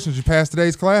 Congratulations. You passed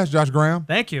today's class, Josh Graham.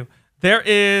 Thank you.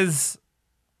 This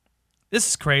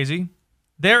is crazy.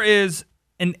 There is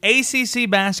an ACC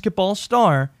basketball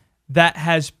star that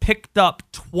has picked up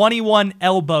 21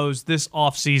 elbows this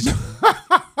offseason.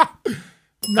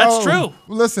 That's true.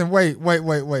 Listen, wait.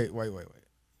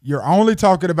 You're only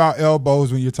talking about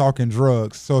elbows when you're talking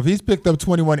drugs. So if he's picked up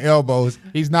 21 elbows,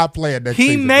 he's not playing next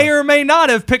season. He may or may not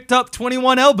have picked up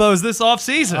 21 elbows this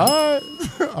offseason. All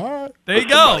right. There you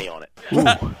go. Money on it.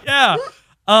 Yeah.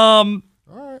 All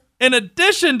right. In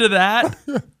addition to that,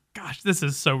 gosh, this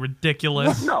is so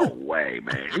ridiculous. No way,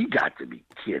 man. You got to be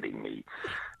kidding me.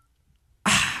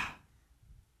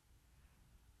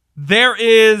 There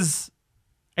is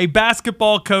a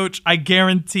basketball coach, I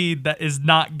guaranteed, that is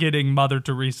not getting Mother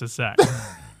Teresa sex.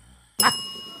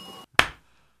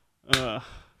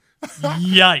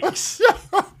 Yikes.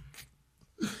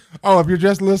 Oh, if you're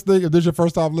just listening, if this is your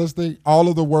first time listening, all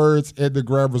of the words in the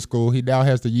grammar school he now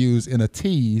has to use in a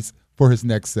tease for his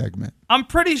next segment. I'm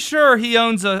pretty sure he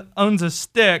owns a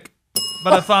stick,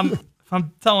 but if I'm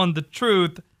telling the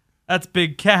truth, that's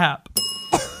big cap.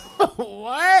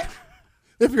 What?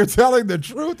 If you're telling the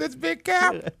truth, it's big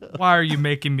cap. Why are you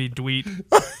making me dweet? Man,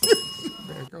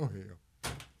 go ahead.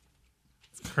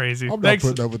 It's crazy. I'm not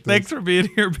putting up with this. Thanks for being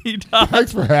here, BDaht.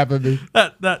 Thanks for having me.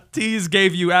 That tease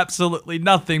gave you absolutely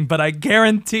nothing, but I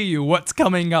guarantee you what's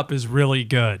coming up is really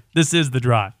good. This is The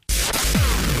Drive.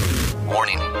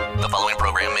 Warning. The following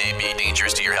program may be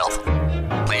dangerous to your health.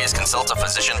 Please consult a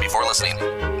physician before listening.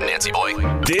 Nancy Boy.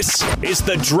 This is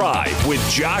The Drive with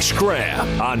Josh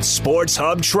Graham on Sports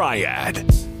Hub Triad.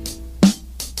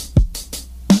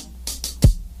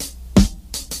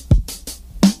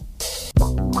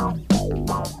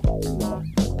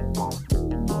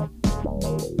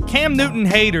 Cam Newton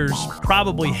haters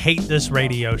probably hate this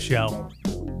radio show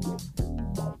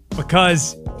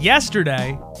because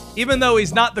yesterday, even though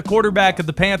he's not the quarterback of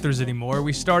the Panthers anymore,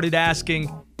 we started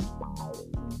asking,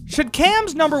 should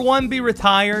Cam's number 1 be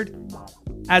retired?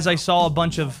 As I saw a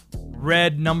bunch of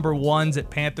red number 1s at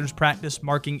Panthers practice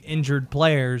marking injured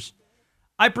players,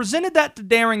 I presented that to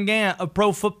Darren Gant of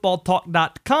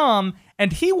ProFootballTalk.com,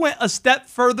 and he went a step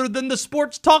further than the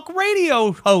sports talk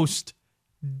radio host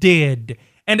did.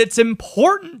 And it's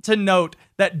important to note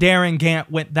that Darren Gant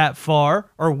went that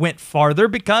far, or went farther,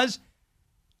 because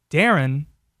Darren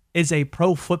is a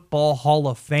Pro Football Hall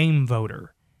of Fame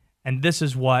voter. And this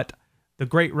is what the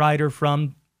great writer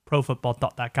from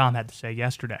ProFootballTalk.com had to say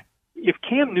yesterday. If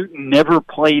Cam Newton never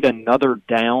played another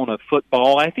down of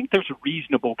football, I think there's a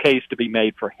reasonable case to be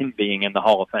made for him being in the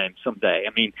Hall of Fame someday.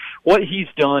 I mean, what he's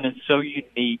done is so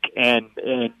unique and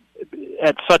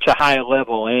at such a high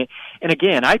level. And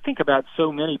again, I think about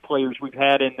so many players we've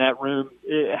had in that room,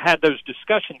 had those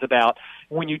discussions about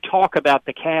when you talk about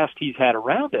the cast he's had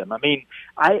around him. I mean,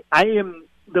 I am...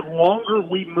 The longer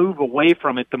we move away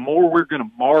from it, the more we're going to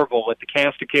marvel at the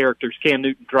cast of characters Cam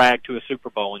Newton dragged to a Super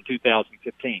Bowl in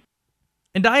 2015.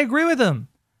 And I agree with him.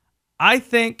 I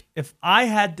think if I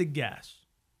had to guess,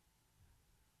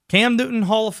 Cam Newton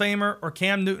Hall of Famer or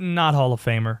Cam Newton not Hall of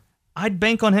Famer, I'd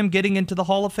bank on him getting into the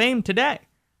Hall of Fame today.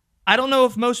 I don't know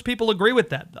if most people agree with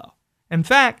that, though. In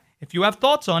fact, if you have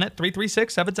thoughts on it,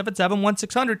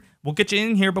 336-777-1600, we'll get you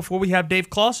in here before we have Dave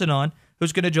Clausen on,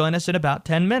 who's going to join us in about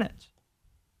 10 minutes.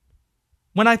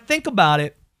 When I think about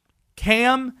it,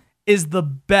 Cam is the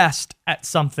best at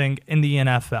something in the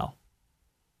NFL.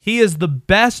 He is the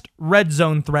best red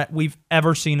zone threat we've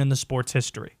ever seen in the sports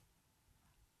history.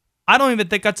 I don't even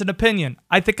think that's an opinion.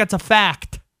 I think that's a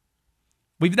fact.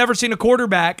 We've never seen a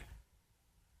quarterback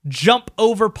jump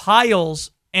over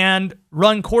piles and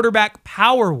run quarterback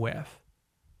power with.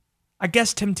 I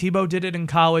guess Tim Tebow did it in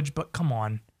college, but come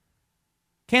on.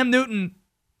 Cam Newton,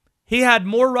 he had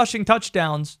more rushing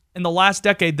touchdowns in the last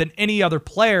decade than any other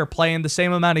player playing the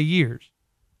same amount of years.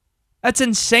 That's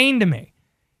insane to me.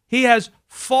 He has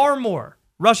far more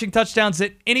rushing touchdowns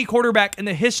than any quarterback in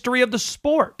the history of the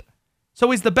sport.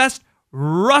 So he's the best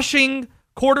rushing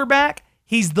quarterback.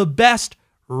 He's the best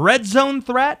red zone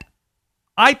threat.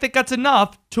 I think that's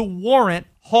enough to warrant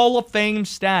Hall of Fame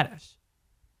status.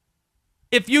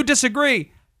 If you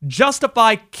disagree,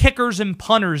 justify kickers and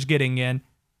punters getting in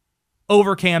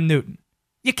over Cam Newton.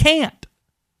 You can't.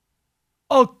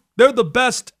 Oh, they're the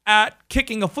best at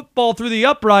kicking a football through the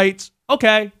uprights.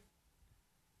 Okay.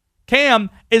 Cam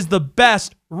is the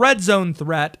best red zone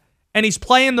threat, and he's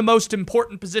playing the most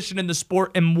important position in the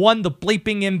sport and won the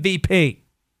bleeping MVP.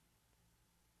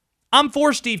 I'm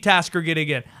for Steve Tasker getting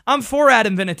in. I'm for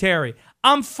Adam Vinatieri.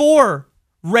 I'm for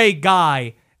Ray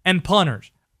Guy and punters.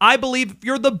 I believe if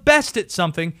you're the best at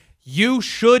something, you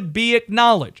should be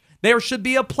acknowledged. There should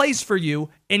be a place for you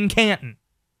in Canton.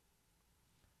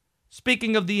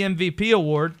 Speaking of the MVP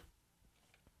award,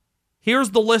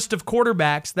 Here's the list of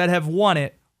quarterbacks that have won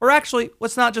it. Or actually,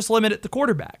 let's not just limit it to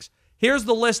quarterbacks. Here's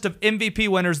the list of MVP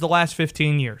winners the last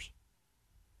 15 years.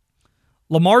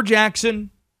 Lamar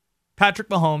Jackson, Patrick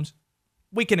Mahomes.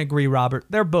 We can agree, Robert,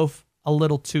 they're both a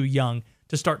little too young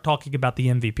to start talking about the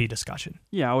MVP discussion.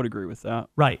 Yeah, I would agree with that.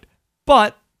 Right.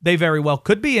 But they very well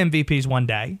could be MVPs one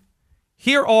day.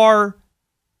 Here are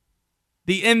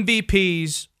the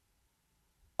MVPs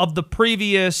of the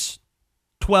previous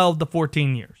 12 to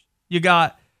 14 years. You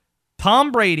got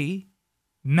Tom Brady,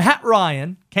 Matt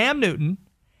Ryan, Cam Newton,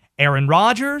 Aaron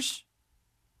Rodgers,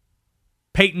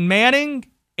 Peyton Manning,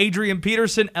 Adrian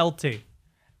Peterson, LT.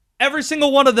 Every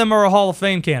single one of them are a Hall of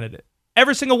Fame candidate.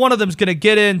 Every single one of them is going to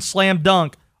get in slam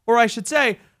dunk. Or I should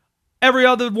say, every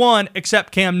other one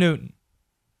except Cam Newton.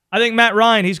 I think Matt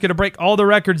Ryan, he's going to break all the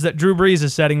records that Drew Brees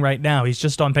is setting right now. He's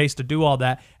just on pace to do all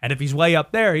that. And if he's way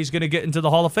up there, he's going to get into the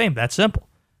Hall of Fame. That's simple.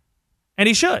 And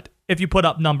he should, if you put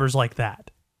up numbers like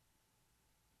that.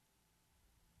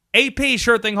 AP,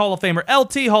 sure thing, Hall of Famer.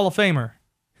 LT, Hall of Famer.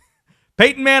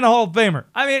 Peyton Manning, Hall of Famer.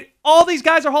 I mean, all these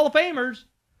guys are Hall of Famers.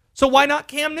 So why not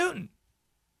Cam Newton?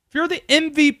 If you're the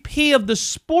MVP of the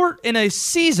sport in a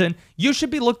season, you should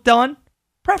be looked on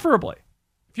preferably.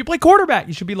 If you play quarterback,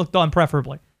 you should be looked on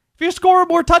preferably. If you score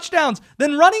more touchdowns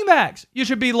than running backs, you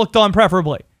should be looked on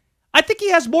preferably. I think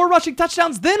he has more rushing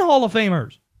touchdowns than Hall of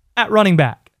Famers at running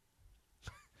back.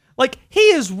 Like, he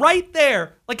is right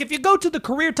there. Like, if you go to the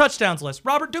career touchdowns list,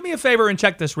 Robert, do me a favor and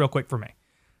check this real quick for me.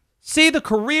 See the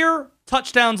career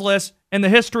touchdowns list in the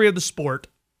history of the sport,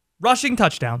 rushing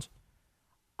touchdowns.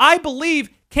 I believe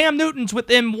Cam Newton's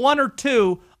within one or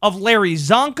two of Larry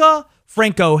Zonka,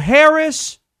 Franco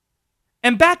Harris,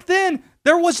 and back then,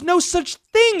 there was no such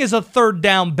thing as a third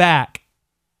down back.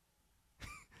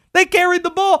 They carried the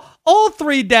ball all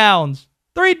 3 downs.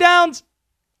 3 downs,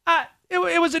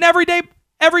 it was an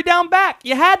every down back.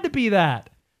 You had to be that.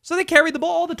 So they carried the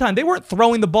ball all the time. They weren't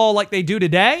throwing the ball like they do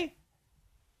today.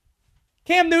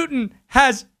 Cam Newton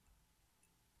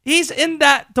he's in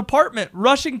that department,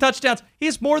 rushing touchdowns. He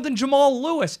has more than Jamal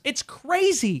Lewis. It's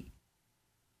crazy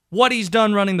what he's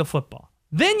done running the football.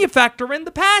 Then you factor in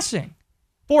the passing.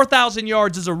 4,000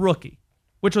 yards as a rookie,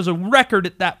 which was a record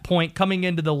at that point coming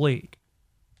into the league.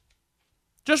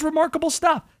 Just remarkable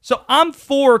stuff. So I'm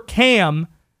for Cam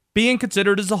being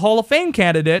considered as a Hall of Fame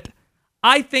candidate.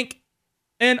 I think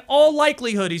in all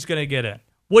likelihood he's going to get in.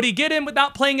 Would he get in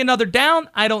without playing another down?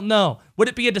 I don't know. Would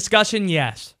it be a discussion?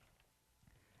 Yes.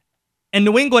 And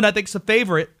New England, I think, is a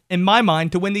favorite, in my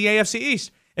mind, to win the AFC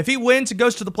East. If he wins and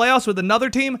goes to the playoffs with another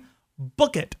team,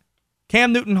 book it.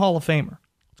 Cam Newton, Hall of Famer.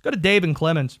 Let's go to Dave and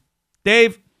Clemens.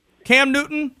 Dave, Cam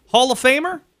Newton, Hall of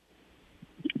Famer?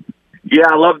 Yeah,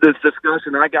 I love this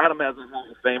discussion. I got him as a Hall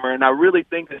of Famer, and I really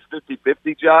think it's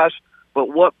 50-50, Josh.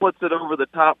 But what puts it over the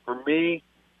top for me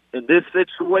in this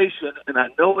situation, and I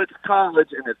know it's college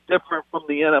and it's different from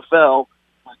the NFL,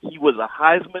 but he was a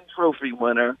Heisman Trophy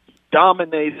winner,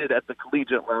 dominated at the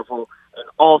collegiate level, and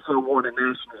also won a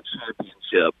national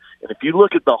championship. And if you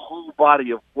look at the whole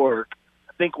body of work,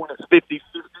 I think when it's 50-50,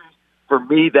 for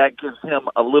me, that gives him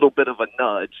a little bit of a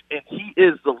nudge. And he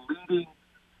is the leading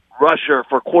rusher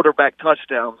for quarterback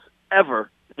touchdowns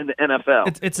ever in the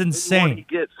NFL. It's insane. Anyone he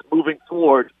gets moving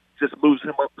forward just moves him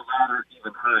up the ladder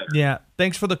even higher. Yeah,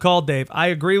 thanks for the call, Dave. I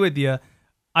agree with you.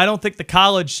 I don't think the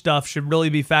college stuff should really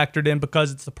be factored in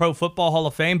because it's the Pro Football Hall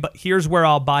of Fame, but here's where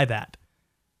I'll buy that.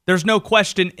 There's no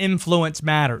question influence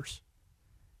matters.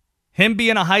 Him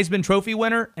being a Heisman Trophy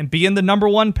winner and being the number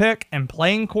 1 pick and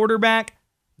playing quarterback,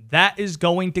 that is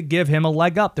going to give him a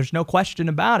leg up. There's no question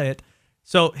about it.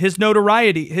 So his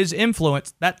notoriety, his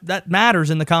influence, that matters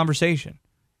in the conversation.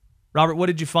 Robert, what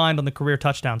did you find on the career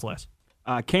touchdowns list?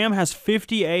 Cam has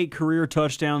 58 career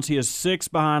touchdowns. He has 6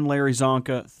 behind Larry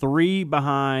Zonka, 3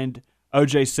 behind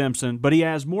O.J. Simpson, but he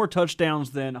has more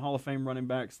touchdowns than Hall of Fame running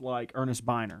backs like Ernest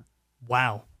Biner.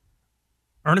 Wow.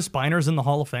 Ernest Biner's in the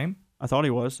Hall of Fame? I thought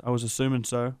he was. I was assuming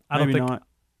so. I don't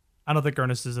think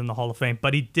Ernest is in the Hall of Fame,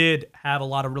 but he did have a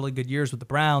lot of really good years with the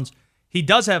Browns. He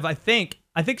does have, I think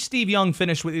Steve Young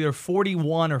finished with either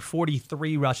 41 or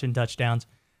 43 rushing touchdowns.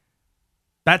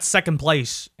 That's second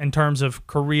place in terms of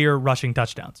career rushing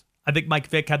touchdowns. I think Mike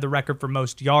Vick had the record for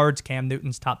most yards. Cam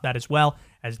Newton's topped that as well,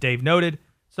 as Dave noted.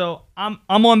 So I'm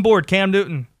on board. Cam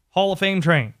Newton, Hall of Fame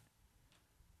train.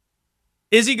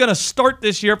 Is he going to start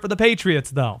this year for the Patriots,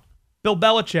 though? Bill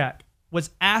Belichick was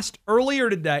asked earlier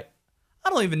today. I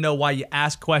don't even know why you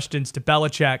ask questions to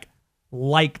Belichick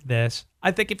like this. I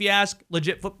think if you ask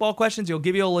legit football questions, he'll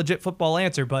give you a legit football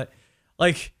answer. But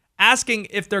like asking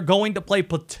if they're going to play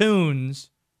platoons,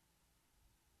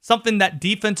 something that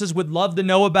defenses would love to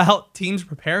know about, teams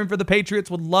preparing for the Patriots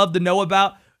would love to know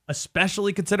about,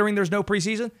 especially considering there's no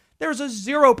preseason, there's a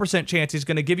 0% chance he's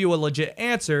going to give you a legit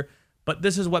answer. But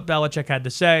this is what Belichick had to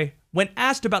say when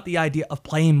asked about the idea of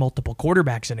playing multiple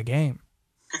quarterbacks in a game.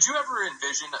 Could you ever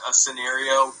envision a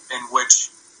scenario in which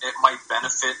it might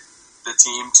benefit the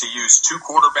team to use two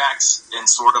quarterbacks in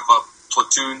sort of a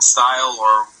platoon style,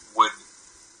 or would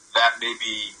that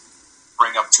maybe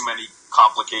bring up too many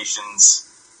complications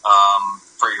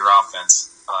for your offense?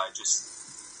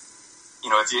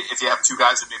 If you have two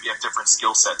guys that maybe have different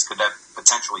skill sets, could that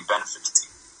potentially benefit the team?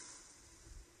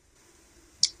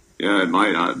 Yeah, it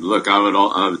might. I would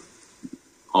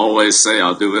always say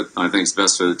I'll do it. I think it's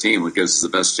best for the team. It gives us the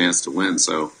best chance to win.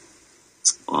 So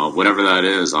whatever that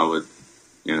is, I would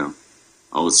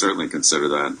certainly consider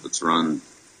that. Let's run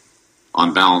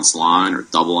unbalanced line or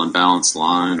double unbalanced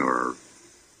line or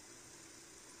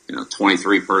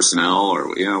 23 personnel or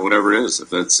whatever it is.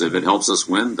 If it helps us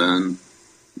win, then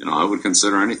I would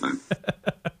consider anything.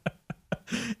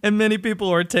 And many people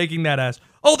are taking that as,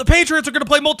 oh, the Patriots are going to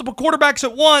play multiple quarterbacks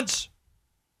at once.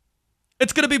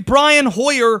 It's going to be Brian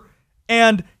Hoyer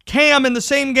and Cam in the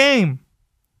same game.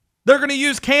 They're going to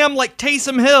use Cam like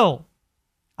Taysom Hill.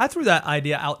 I threw that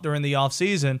idea out during the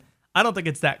offseason. I don't think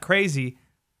it's that crazy,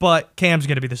 but Cam's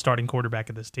going to be the starting quarterback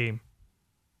of this team.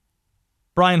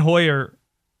 Brian Hoyer,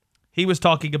 he was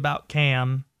talking about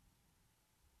Cam.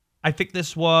 I think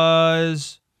this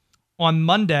was on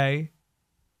Monday,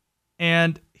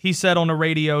 and he said on a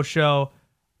radio show,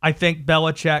 I think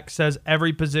Belichick says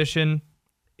every position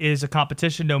is a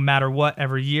competition no matter what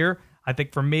every year. I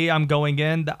think for me, I'm going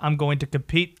to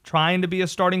compete trying to be a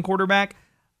starting quarterback.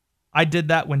 I did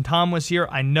that when Tom was here.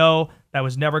 I know that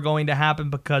was never going to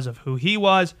happen because of who he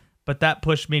was, but that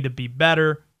pushed me to be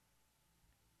better.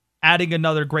 Adding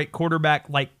another great quarterback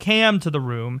like Cam to the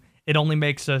room, it only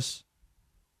makes us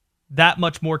that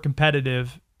much more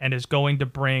competitive and is going to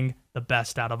bring the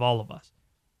best out of all of us.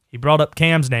 He brought up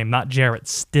Cam's name, not Jarrett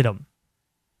Stidham.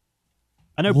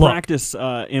 I know practice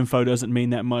info doesn't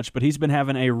mean that much, but he's been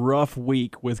having a rough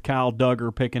week with Kyle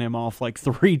Duggar picking him off like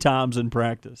 3 times in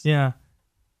practice. Yeah.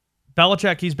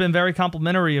 Belichick, he's been very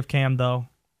complimentary of Cam, though.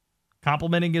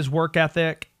 Complimenting his work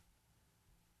ethic,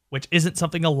 which isn't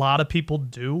something a lot of people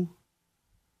do.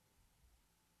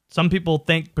 Some people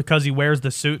think because he wears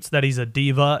the suits that he's a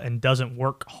diva and doesn't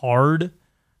work hard,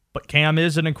 but Cam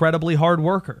is an incredibly hard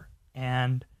worker.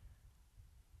 And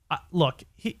look,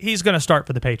 he's going to start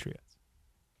for the Patriots.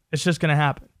 It's just going to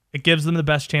happen. It gives them the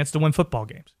best chance to win football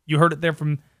games. You heard it there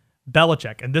from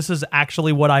Belichick, and this is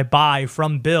actually what I buy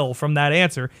from Bill from that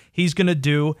answer. He's going to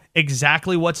do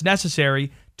exactly what's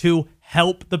necessary to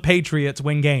help the Patriots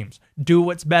win games. Do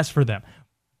what's best for them.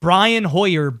 Brian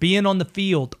Hoyer being on the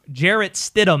field, Jarrett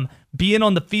Stidham being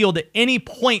on the field at any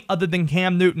point other than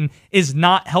Cam Newton is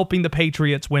not helping the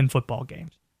Patriots win football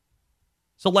games.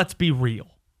 So let's be real.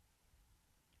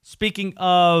 Speaking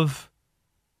of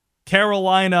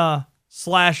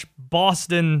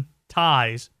Carolina/Boston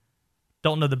ties,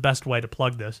 don't know the best way to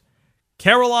plug this.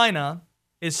 Carolina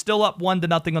is still up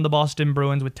 1-0 on the Boston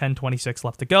Bruins with 10:26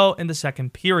 left to go in the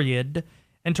second period.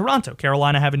 And Toronto,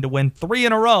 Carolina having to win 3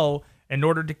 in a row in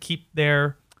order to keep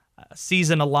their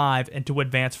season alive and to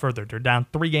advance further. They're down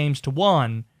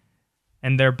 3-1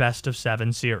 in their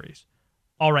best-of-7 series.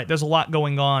 All right, there's a lot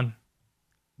going on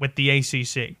with the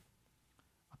ACC.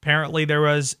 Apparently, there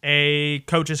was a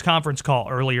coaches conference call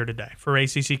earlier today for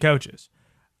ACC coaches.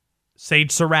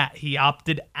 Sage Surratt, he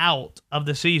opted out of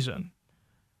the season.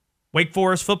 Wake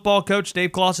Forest football coach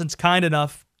Dave Clawson's kind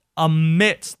enough,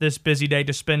 amidst this busy day,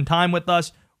 to spend time with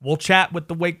us. We'll chat with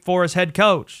the Wake Forest head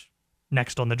coach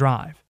next on The Drive.